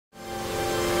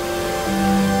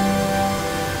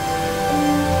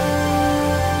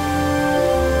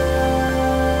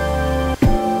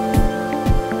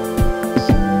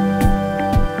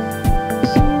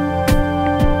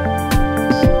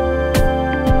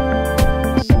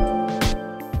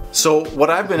So what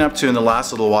I've been up to in the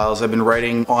last little while is I've been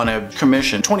writing on a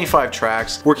commission, 25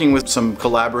 tracks, working with some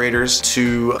collaborators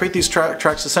to create these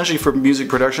tracks essentially for music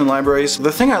production libraries.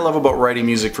 The thing I love about writing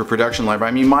music for production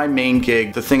library, I mean my main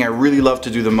gig, the thing I really love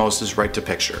to do the most is write to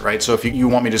picture, right? So if you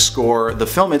want me to score the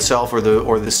film itself or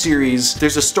the series,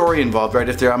 there's a story involved, right?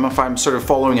 If I'm sort of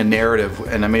following a narrative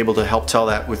and I'm able to help tell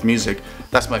that with music,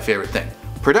 that's my favorite thing.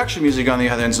 Production music, on the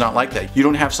other hand, is not like that. You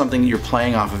don't have something that you're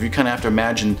playing off of. You kind of have to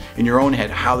imagine in your own head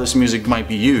how this music might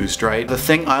be used, right? The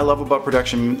thing I love about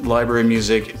production library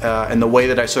music and the way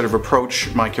that I sort of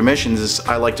approach my commissions is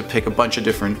I like to pick a bunch of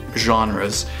different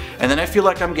genres. And then I feel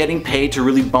like I'm getting paid to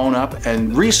really bone up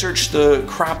and research the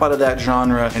crap out of that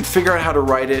genre and figure out how to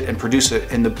write it and produce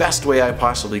it in the best way I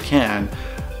possibly can.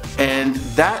 And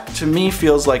that to me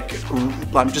feels like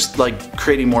I'm just like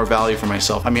creating more value for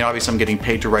myself. I mean, obviously I'm getting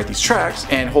paid to write these tracks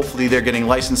and hopefully they're getting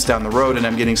licensed down the road and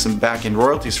I'm getting some back-end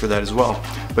royalties for that as well.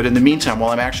 But in the meantime,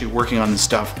 while I'm actually working on this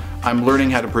stuff, I'm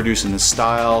learning how to produce in this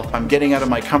style. I'm getting out of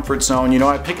my comfort zone. You know,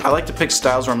 I like to pick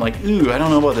styles where I'm like, ooh, I don't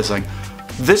know about this thing.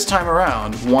 This time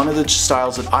around, one of the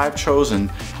styles that I've chosen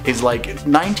is like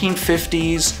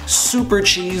 1950s, super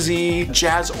cheesy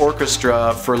jazz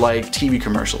orchestra for like TV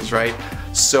commercials, right?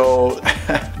 So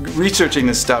researching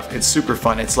this stuff, it's super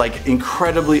fun. It's like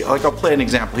incredibly, like I'll play an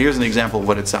example. Here's an example of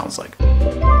what it sounds like.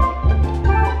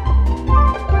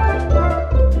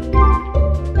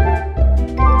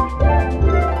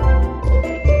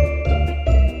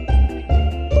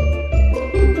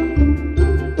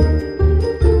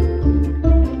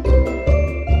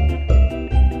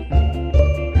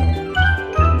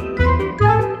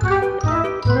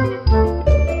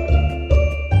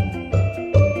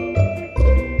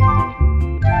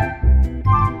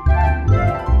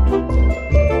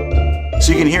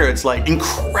 So you can hear it's like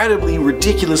incredibly,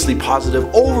 ridiculously positive,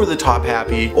 over the top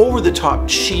happy, over the top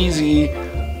cheesy,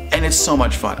 and it's so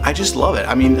much fun. I just love it.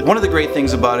 I mean, one of the great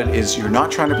things about it is you're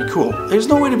not trying to be cool. There's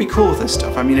no way to be cool with this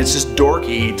stuff. I mean, it's just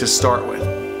dorky to start with.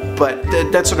 But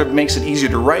that sort of makes it easier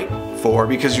to write for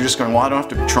because you're just going, well, I don't have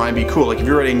to try and be cool. Like if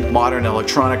you're writing modern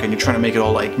electronic and you're trying to make it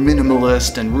all like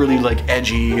minimalist and really like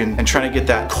edgy and trying to get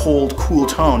that cold, cool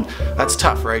tone, that's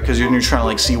tough, right? Because you're trying to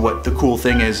like see what the cool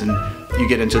thing is and you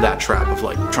get into that trap of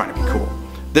like trying to be cool.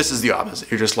 This is the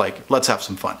opposite. You're just like, let's have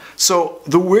some fun. So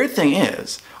the weird thing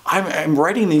is, I'm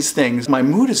writing these things, my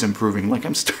mood is improving, like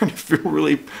I'm starting to feel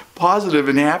really positive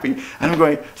and happy, and I'm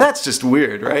going, that's just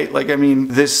weird, right? Like, I mean,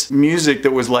 this music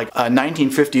that was like a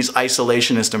 1950s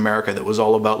isolationist America that was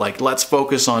all about like, let's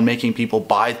focus on making people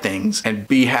buy things and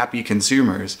be happy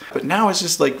consumers. But now it's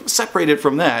just like separated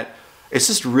from that. It's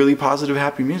just really positive,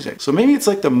 happy music. So maybe it's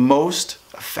like the most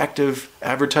effective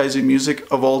advertising music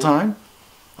of all time?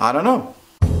 I don't know.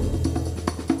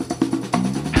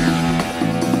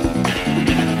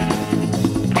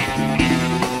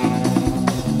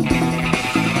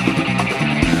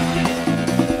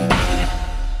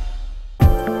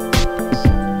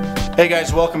 Hey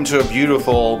guys, welcome to a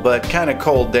beautiful but kind of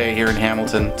cold day here in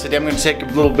Hamilton. Today I'm going to take a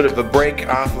little bit of a break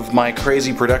off of my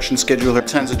crazy production schedule. There are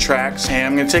tons of tracks, and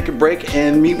I'm going to take a break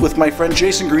and meet with my friend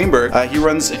Jason Greenberg. He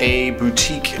runs a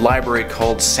boutique library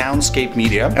called Soundscape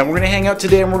Media, and we're going to hang out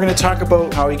today and we're going to talk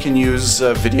about how he can use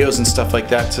videos and stuff like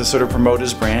that to sort of promote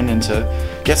his brand and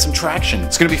to get some traction.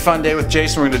 It's going to be a fun day with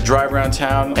Jason. We're going to drive around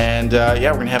town and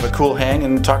yeah, we're going to have a cool hang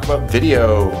and talk about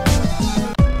video.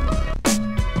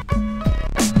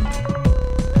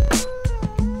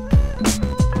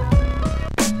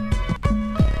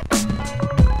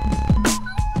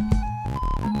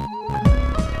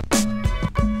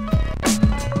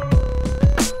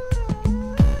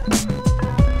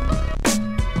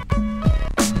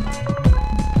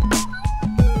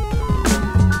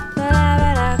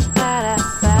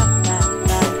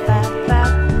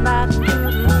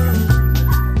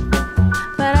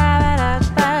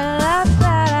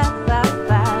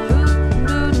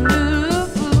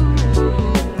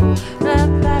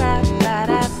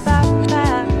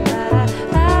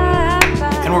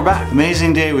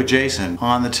 Amazing day with Jason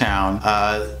on the town.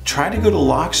 Tried to go to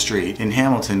Locke Street in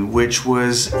Hamilton, which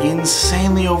was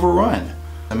insanely overrun.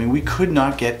 I mean, we could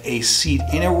not get a seat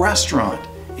in a restaurant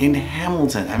in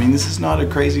Hamilton. I mean, this is not a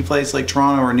crazy place like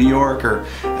Toronto or New York or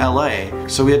LA,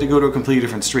 so we had to go to a completely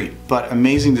different street. But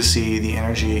amazing to see the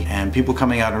energy and people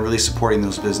coming out and really supporting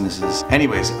those businesses.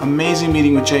 Anyways, amazing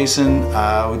meeting with Jason.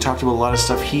 We talked about a lot of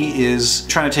stuff. He is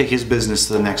trying to take his business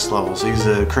to the next level. So he's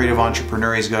a creative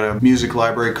entrepreneur. He's got a music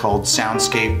library called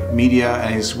Soundscape Media,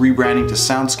 and he's rebranding to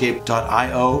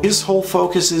soundscape.io. His whole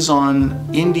focus is on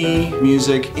indie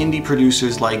music, indie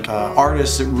producers, like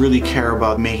artists that really care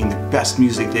about making the best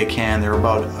music they can. They're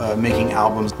about making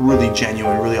albums really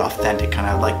genuine, really authentic, kind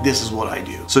of like this is what I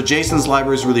do. So Jason's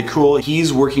library is really cool.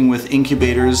 He's working with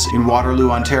incubators in Waterloo,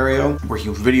 Ontario,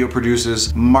 working with video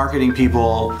producers, marketing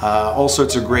people, all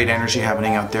sorts of great energy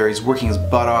happening out there. He's working his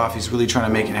butt off. He's really trying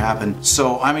to make it happen.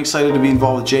 So I'm excited to be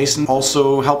involved with Jason.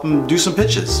 Also help him do some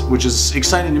pitches, which is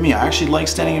exciting to me. I actually like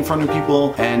standing in front of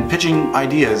people and pitching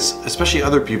ideas, especially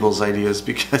other people's ideas,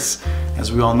 because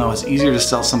as we all know, it's easier to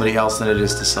sell somebody else than it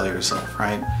is to sell yourself,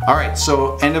 right? All right,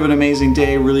 so end of an amazing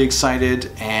day, really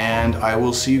excited, and I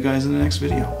will see you guys in the next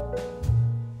video.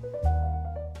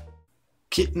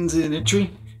 Kittens in a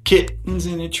tree, kittens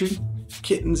in a tree,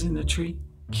 kittens in a tree,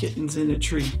 kittens in a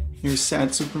tree. Here's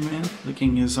sad Superman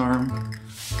licking his arm,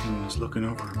 and he's looking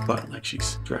over her butt like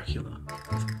she's Dracula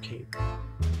with her cape.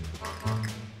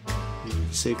 You need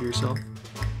to save yourself?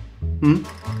 Hmm?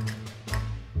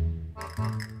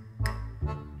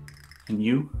 And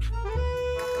you?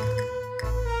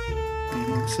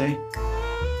 Anything to say?